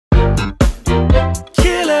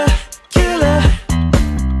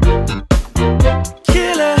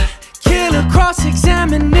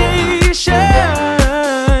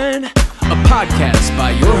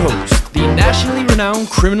world-renowned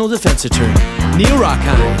criminal defense attorney, Neil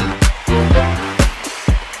Rockheim.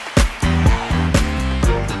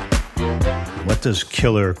 What does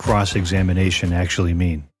killer cross-examination actually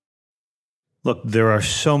mean? Look, there are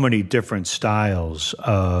so many different styles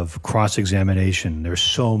of cross-examination. There's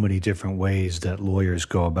so many different ways that lawyers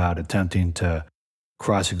go about attempting to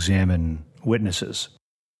cross-examine witnesses.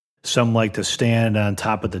 Some like to stand on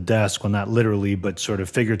top of the desk, well, not literally, but sort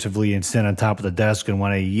of figuratively, and stand on top of the desk and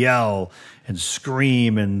want to yell and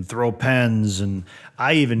scream and throw pens. And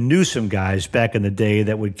I even knew some guys back in the day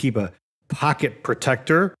that would keep a pocket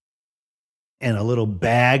protector and a little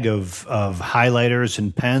bag of highlighters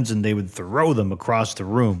and pens, and they would throw them across the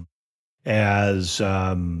room as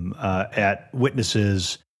at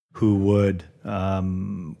witnesses who would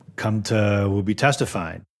would be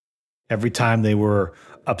testifying. Every time they were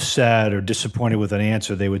upset or disappointed with an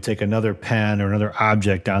answer, they would take another pen or another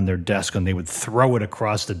object on their desk and they would throw it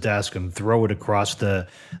across the desk and throw it across the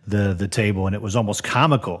table, and it was almost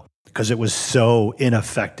comical because it was so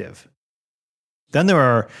ineffective. Then there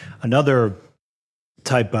are another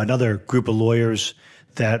group of lawyers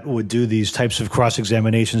that would do these types of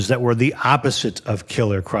cross-examinations that were the opposite of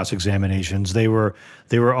killer cross-examinations. They were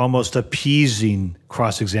almost appeasing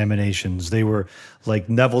cross-examinations. They were like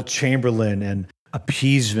Neville Chamberlain and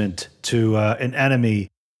appeasement to an enemy,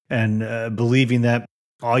 and believing that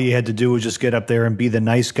all you had to do was just get up there and be the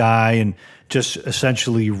nice guy and just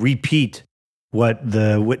essentially repeat what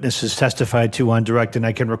the witnesses testified to on direct. And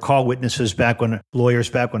I can recall lawyers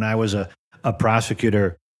back when I was a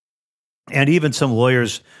prosecutor, and even some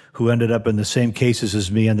lawyers who ended up in the same cases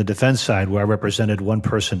as me on the defense side, where I represented one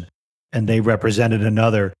person and they represented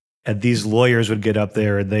another. And these lawyers would get up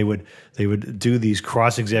there and they would do these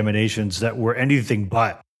cross-examinations that were anything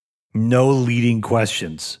but. No leading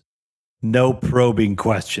questions, no probing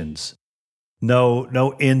questions,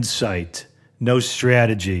 no insight, no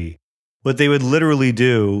strategy. What they would literally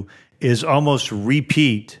do is almost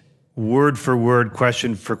repeat word for word,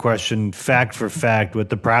 question for question, fact for fact, what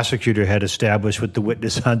the prosecutor had established with the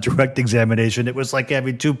witness on direct examination. It was like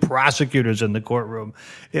having two prosecutors in the courtroom.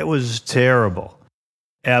 It was terrible.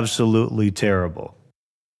 Absolutely terrible.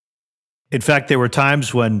 In fact, there were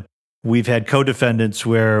times when we've had co-defendants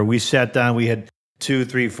where we sat down, we had 2,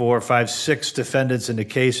 3, 4, 5, 6 defendants in the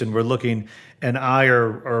case, and we're looking, and I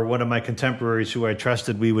or one of my contemporaries who I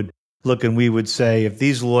trusted, we would look and we would say, if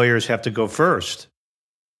these lawyers have to go first,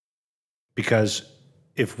 because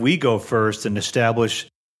if we go first and establish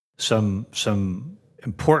some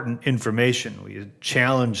important information, we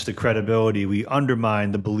challenge the credibility, we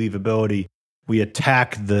undermine the believability, we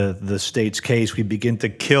attack the state's case, we begin to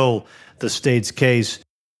kill the state's case,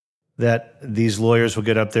 that these lawyers will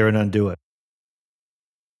get up there and undo it.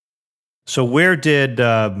 So where did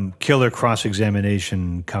killer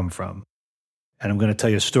cross-examination come from? And I'm going to tell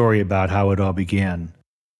you a story about how it all began.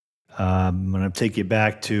 I'm going to take you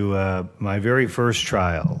back to my very first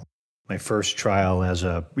trial as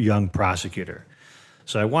a young prosecutor.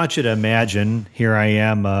 So I want you to imagine, here I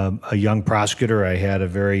am, a young prosecutor. I had a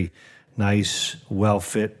very nice,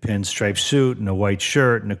 well-fit pinstripe suit and a white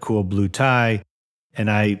shirt and a cool blue tie.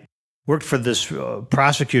 And I worked for this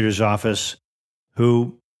prosecutor's office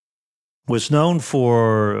who was known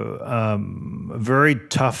for a very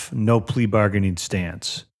tough no plea bargaining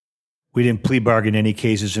stance. We didn't plea bargain any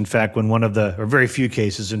cases. In fact, when very few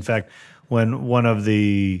cases, in fact, when one of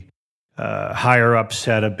the higher-ups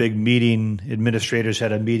had a big meeting, administrators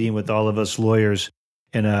had a meeting with all of us lawyers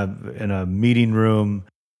in a meeting room,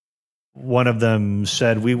 one of them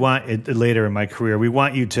said, later in my career, we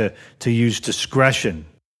want you to use discretion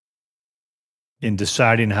in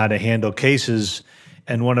deciding how to handle cases.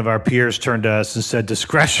 And one of our peers turned to us and said,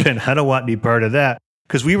 discretion, I don't want any part of that.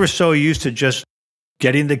 Because we were so used to just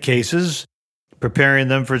getting the cases, preparing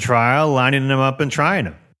them for trial, lining them up, and trying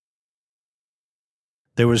them.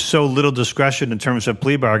 There was so little discretion in terms of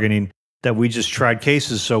plea bargaining that we just tried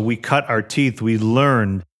cases. So we cut our teeth. We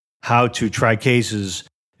learned how to try cases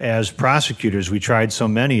as prosecutors. We tried so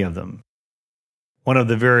many of them. One of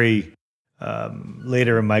the very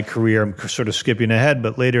later in my career, I'm sort of skipping ahead,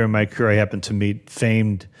 but later in my career, I happened to meet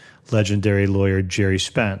famed legendary lawyer Jerry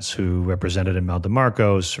Spence, who represented Imelda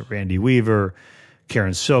Marcos, Randy Weaver,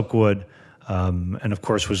 Karen Silkwood, and of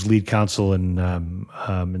course was lead counsel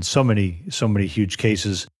in so many huge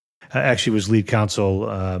cases. Actually was lead counsel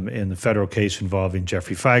in the federal case involving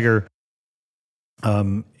Jeffrey Feiger.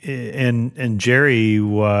 And Jerry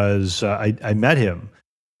was, I met him,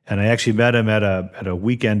 and I actually met him at a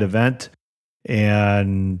weekend event,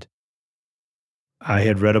 and I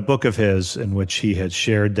had read a book of his in which he had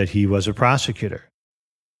shared that he was a prosecutor.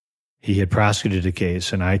 He had prosecuted a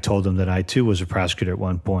case, and I told him that I too was a prosecutor at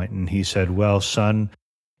one point, and he said, "Well, son,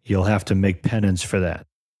 you'll have to make penance for that."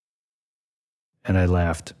 And I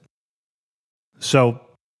laughed. So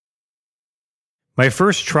my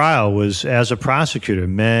first trial was as a prosecutor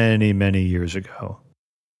many, many years ago.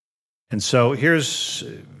 And so here's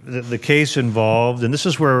the case involved, and this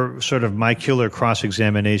is where sort of my killer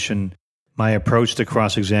cross-examination, my approach to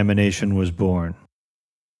cross-examination was born.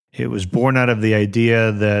 It was born out of the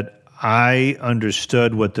idea that I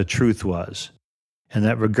understood what the truth was, and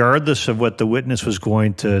that regardless of what the witness was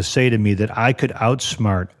going to say to me, that I could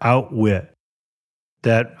outsmart, outwit,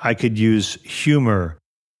 that I could use humor,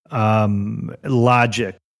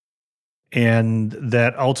 logic, and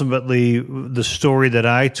that ultimately the story that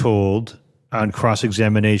I told on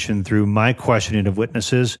cross-examination through my questioning of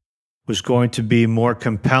witnesses was going to be more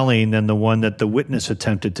compelling than the one that the witness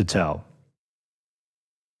attempted to tell.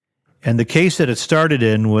 And the case that it started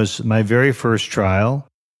in was my very first trial.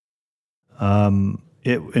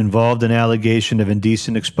 It involved an allegation of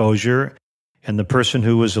indecent exposure, and the person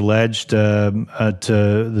who was alleged to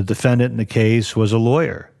the defendant in the case was a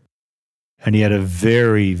lawyer. And he had a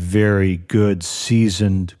very, very good,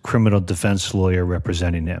 seasoned criminal defense lawyer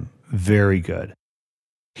representing him. Very good.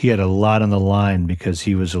 He had a lot on the line because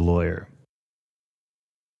he was a lawyer.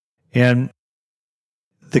 And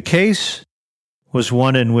the case was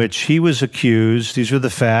one in which he was accused, these were the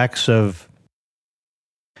facts of,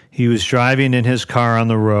 he was driving in his car on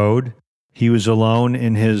the road, he was alone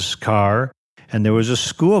in his car, and there was a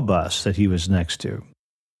school bus that he was next to.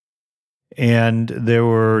 And there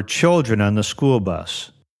were children on the school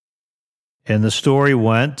bus. And the story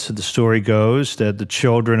goes that the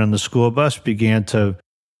children on the school bus began to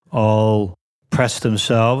all press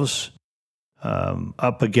themselves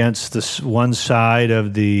up against this one side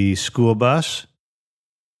of the school bus.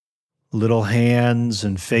 Little hands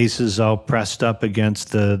and faces all pressed up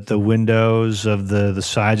against the windows of the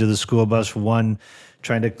sides of the school bus, one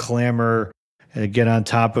trying to clamber get on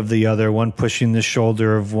top of the other, one pushing the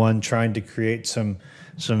shoulder of one, trying to create some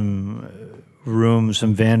room,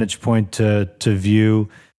 some vantage point to view.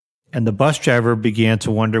 And the bus driver began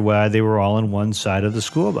to wonder why they were all on one side of the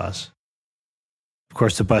school bus. Of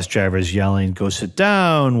course, the bus driver is yelling, "Go sit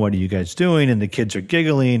down, what are you guys doing?" And the kids are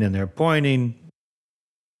giggling and they're pointing.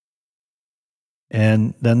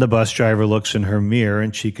 And then the bus driver looks in her mirror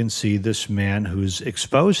and she can see this man who's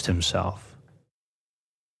exposed himself.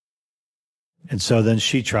 And so then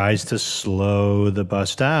she tries to slow the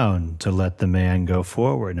bus down to let the man go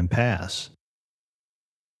forward and pass.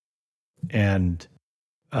 And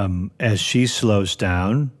as she slows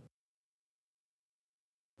down,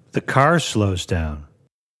 the car slows down.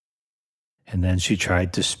 And then she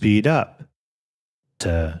tried to speed up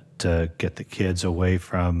to get the kids away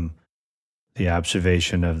from the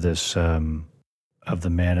observation of this of the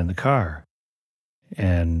man in the car.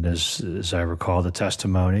 And as I recall the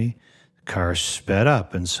testimony, the car sped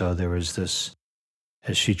up, and so there was this,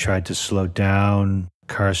 as she tried to slow down,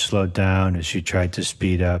 car slowed down. As she tried to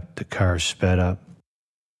speed up, the car sped up.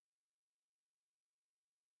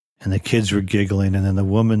 And the kids were giggling, and then the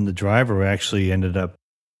woman, the driver, actually ended up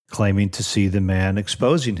claiming to see the man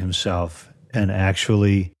exposing himself and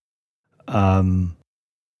actually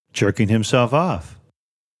jerking himself off,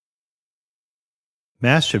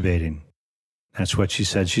 masturbating. That's what she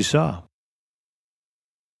said she saw.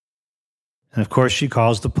 And of course, she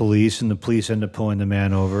calls the police, and the police end up pulling the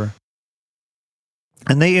man over.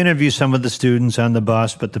 And they interview some of the students on the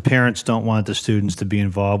bus, but the parents don't want the students to be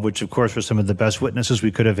involved, which of course were some of the best witnesses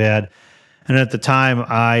we could have had. And at the time,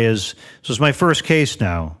 this was my first case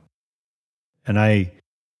now, and I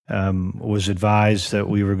was advised that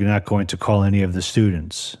we were not going to call any of the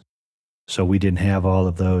students. So we didn't have all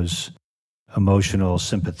of those emotional,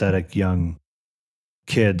 sympathetic young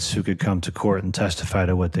kids who could come to court and testify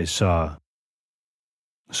to what they saw.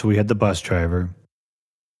 So we had the bus driver.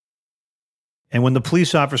 And when the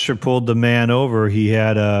police officer pulled the man over, he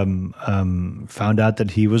had found out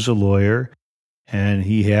that he was a lawyer and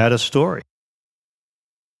he had a story.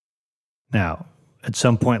 Now, at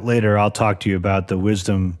some point later, I'll talk to you about the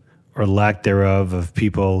wisdom or lack thereof of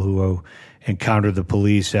people who encounter the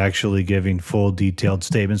police actually giving full detailed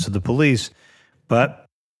statements to the police. But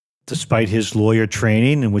despite his lawyer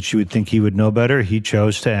training, in which you would think he would know better, he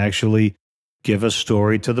chose to actually give a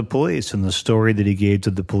story to the police. And the story that he gave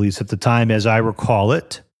to the police at the time, as I recall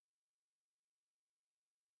it,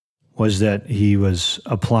 was that he was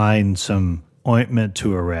applying some ointment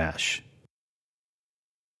to a rash.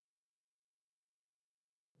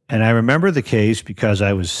 And I remember the case because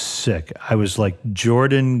I was sick. I was like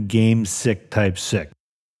Jordan game sick type sick.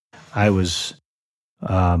 I was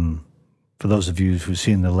For those of you who've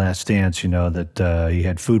seen The Last Dance, you know that he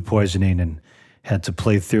had food poisoning and had to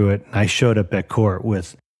play through it. And I showed up at court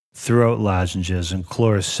with throat lozenges and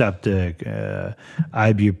Chloraseptic,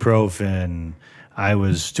 ibuprofen. I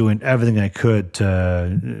was doing everything I could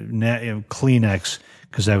to Kleenex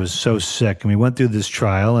because I was so sick. And we went through this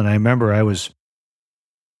trial, and I remember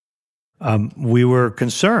we were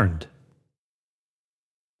concerned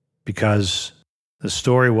because the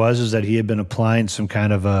story is that he had been applying some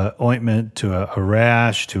kind of a ointment to a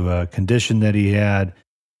rash, to a condition that he had,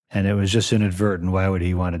 and it was just inadvertent. Why would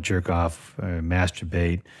he want to jerk off or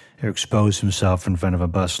masturbate or expose himself in front of a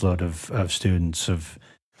busload of students,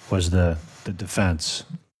 was the defense.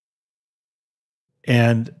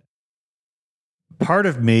 And part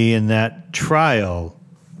of me in that trial,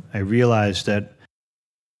 I realized that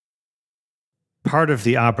part of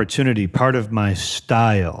the opportunity, part of my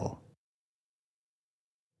style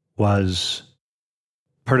was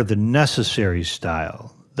part of the necessary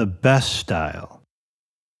style, the best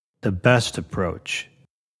approach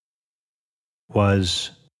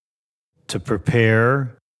was to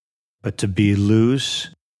prepare, but to be loose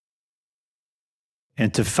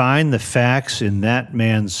and to find the facts in that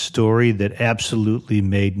man's story that absolutely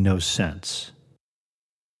made no sense.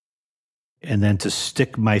 And then to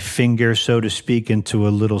stick my finger, so to speak, into a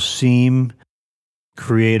little seam,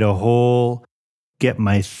 create a hole, get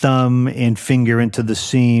my thumb and finger into the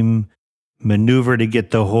seam, maneuver to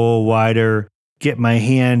get the hole wider, get my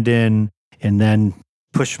hand in, and then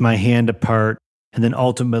push my hand apart, and then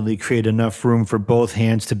ultimately create enough room for both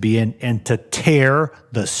hands to be in and to tear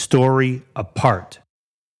the story apart,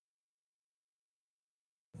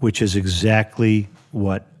 which is exactly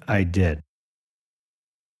what I did.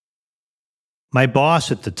 My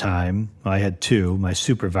boss at the time, I had two, my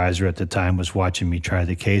supervisor at the time was watching me try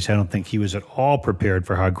the case. I don't think he was at all prepared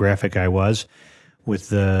for how graphic I was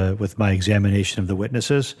with my examination of the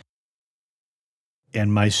witnesses.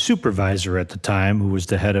 And my supervisor at the time, who was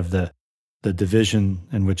the head of the division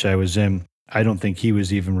in which I was in, I don't think he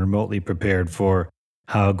was even remotely prepared for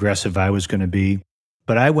how aggressive I was going to be.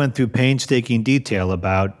 But I went through painstaking detail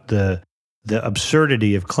about the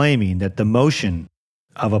absurdity of claiming that the motion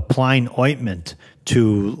of applying ointment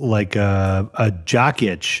to like a jock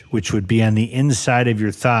itch, which would be on the inside of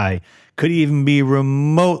your thigh, could even be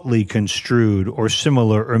remotely construed or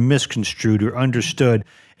similar or misconstrued or understood.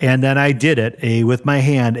 And then I did it with my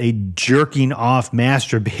hand, a jerking off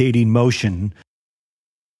masturbating motion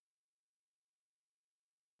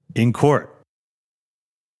in court.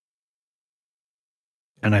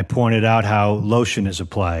 And I pointed out how lotion is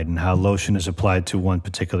applied and how lotion is applied to one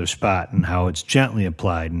particular spot and how it's gently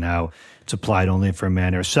applied and how it's applied only for a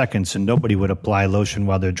matter of seconds. And nobody would apply lotion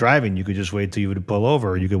while they're driving. You could just wait till you would pull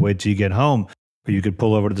over, or you could wait till you get home, or you could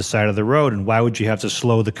pull over to the side of the road. And why would you have to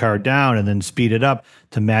slow the car down and then speed it up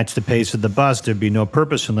to match the pace of the bus? There'd be no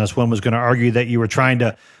purpose unless one was going to argue that you were trying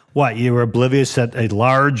to, you were oblivious that a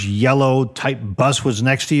large yellow type bus was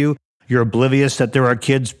next to you. You're oblivious that there are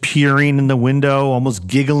kids peering in the window, almost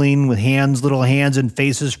giggling with little hands and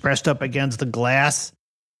faces pressed up against the glass.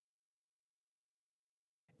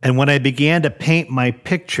 And when I began to paint my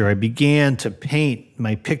picture,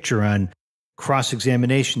 on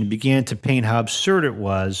cross-examination, and began to paint how absurd it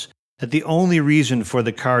was that the only reason for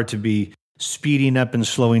the car to be speeding up and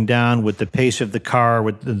slowing down with the pace of the car,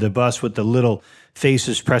 with the bus with the little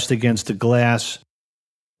faces pressed against the glass,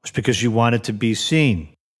 was because you wanted to be seen.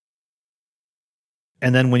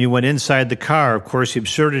 And then when you went inside the car, of course, the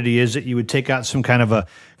absurdity is that you would take out some kind of a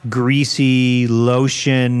greasy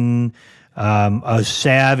lotion, a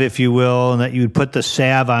salve, if you will, and that you would put the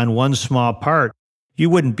salve on one small part. You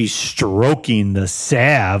wouldn't be stroking the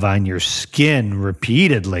salve on your skin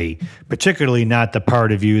repeatedly, particularly not the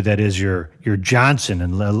part of you that is your Johnson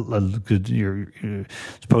and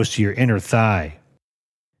opposed to your inner thigh.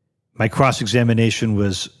 My cross-examination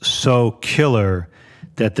was so killer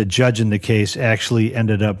that the judge in the case actually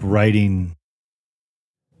ended up writing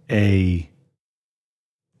a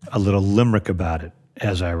little limerick about it,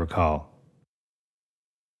 as I recall.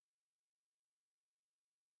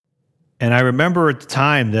 And I remember at the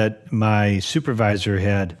time that my supervisor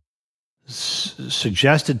had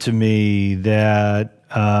suggested to me that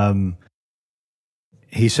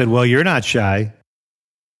he said, well, you're not shy,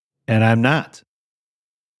 and I'm not.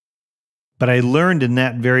 But I learned in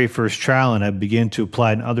that very first trial, and I began to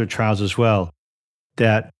apply in other trials as well,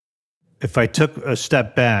 that if I took a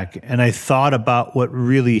step back and I thought about what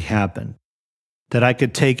really happened, that I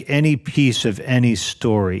could take any piece of any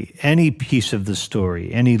story, any piece of the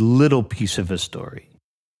story, any little piece of a story,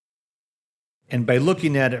 And by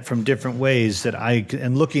looking at it from different ways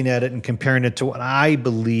and looking at it and comparing it to what I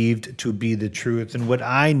believed to be the truth and what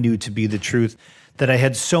I knew to be the truth, that I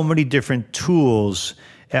had so many different tools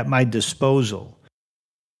at my disposal.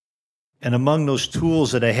 And among those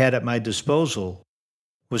tools that I had at my disposal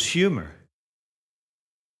was humor.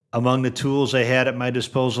 Among the tools I had at my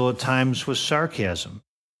disposal at times was sarcasm,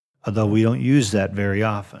 although we don't use that very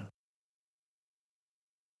often.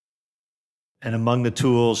 And among the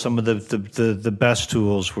tools, some of the best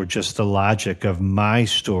tools were just the logic of my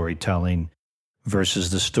storytelling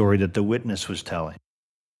versus the story that the witness was telling.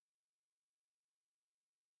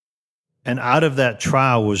 And out of that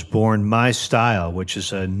trial was born my style, which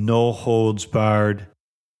is a no-holds-barred,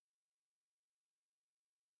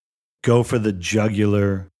 go for the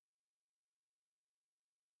jugular,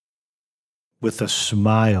 with a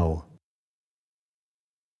smile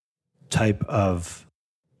type of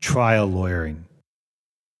trial lawyering,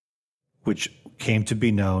 which came to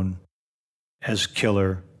be known as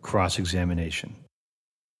killer cross-examination.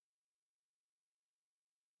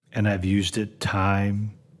 And I've used it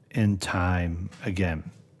time and time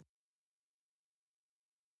again.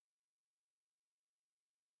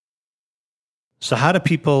 So how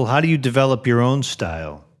do you develop your own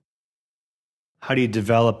style? How do you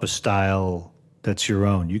develop a style that's your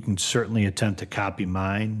own? You can certainly attempt to copy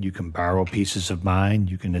mine. You can borrow pieces of mine.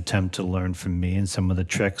 You can attempt to learn from me and some of the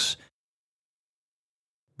tricks.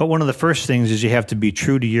 But one of the first things is you have to be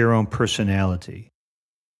true to your own personality.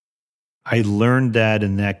 I learned that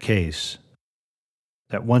in that case,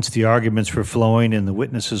 that once the arguments were flowing and the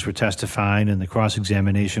witnesses were testifying and the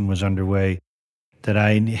cross-examination was underway, that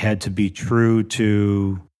I had to be true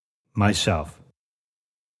to myself.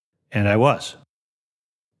 And I was.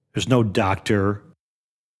 There's no doctor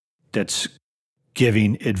that's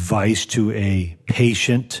giving advice to a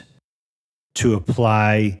patient to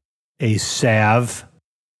apply a salve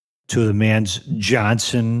to the man's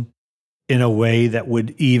Johnson in a way that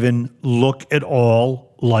would even look at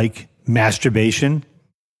all like masturbation.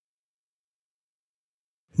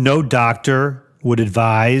 No doctor would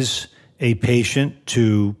advise a patient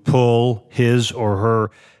to pull his or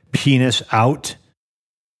her penis out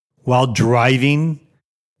while driving,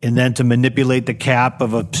 and then to manipulate the cap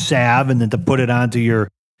of a salve and then to put it onto your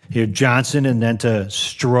Johnson and then to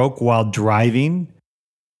stroke while driving.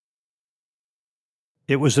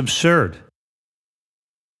 It was absurd.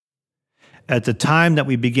 At the time that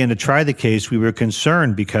we began to try the case, we were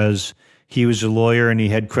concerned because he was a lawyer and he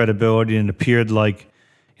had credibility and it appeared like,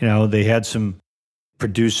 they had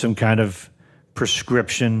produced some kind of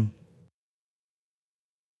prescription.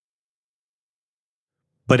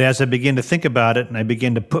 But as I began to think about it and I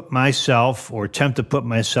began to put myself or attempt to put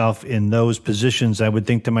myself in those positions, I would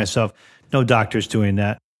think to myself, no doctor's doing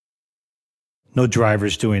that. No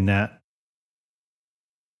driver's doing that.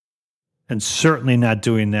 And certainly not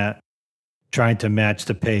doing that, trying to match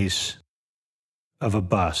the pace of a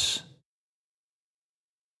bus.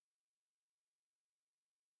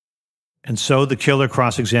 And so the killer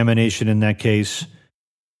cross-examination in that case,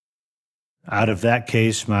 out of that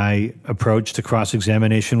case, my approach to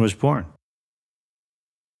cross-examination was born.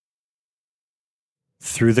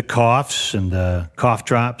 Through the coughs and the cough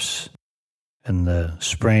drops and the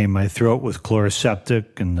spraying my throat with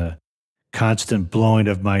chloroseptic and the constant blowing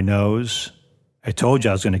of my nose, I told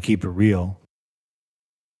you I was going to keep it real.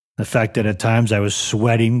 The fact that at times I was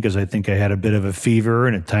sweating because I think I had a bit of a fever,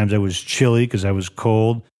 and at times I was chilly because I was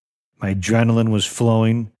cold. My adrenaline was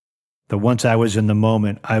flowing. But once I was in the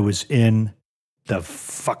moment, I was in the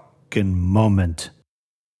fucking moment.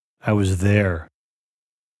 I was there.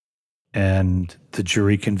 And the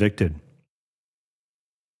jury convicted.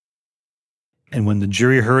 And when the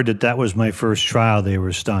jury heard that that was my first trial, they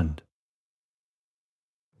were stunned.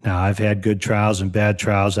 Now, I've had good trials and bad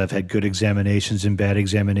trials. I've had good examinations and bad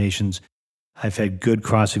examinations. I've had good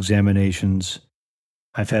cross-examinations.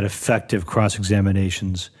 I've had effective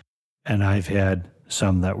cross-examinations. And I've had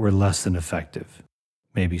some that were less than effective,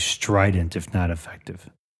 maybe strident, if not effective.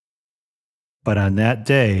 But on that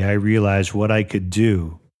day, I realized what I could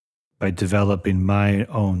do by developing my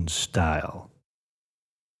own style.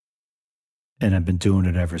 And I've been doing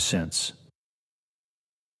it ever since.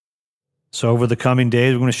 So over the coming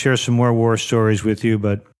days, we're going to share some more war stories with you,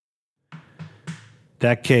 but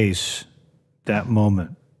that case, that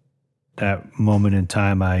moment in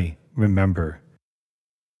time, I remember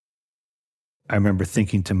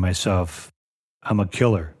thinking to myself, I'm a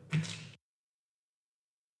killer.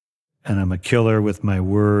 And I'm a killer with my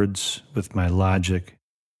words, with my logic.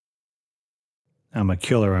 I'm a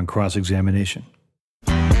killer on cross-examination.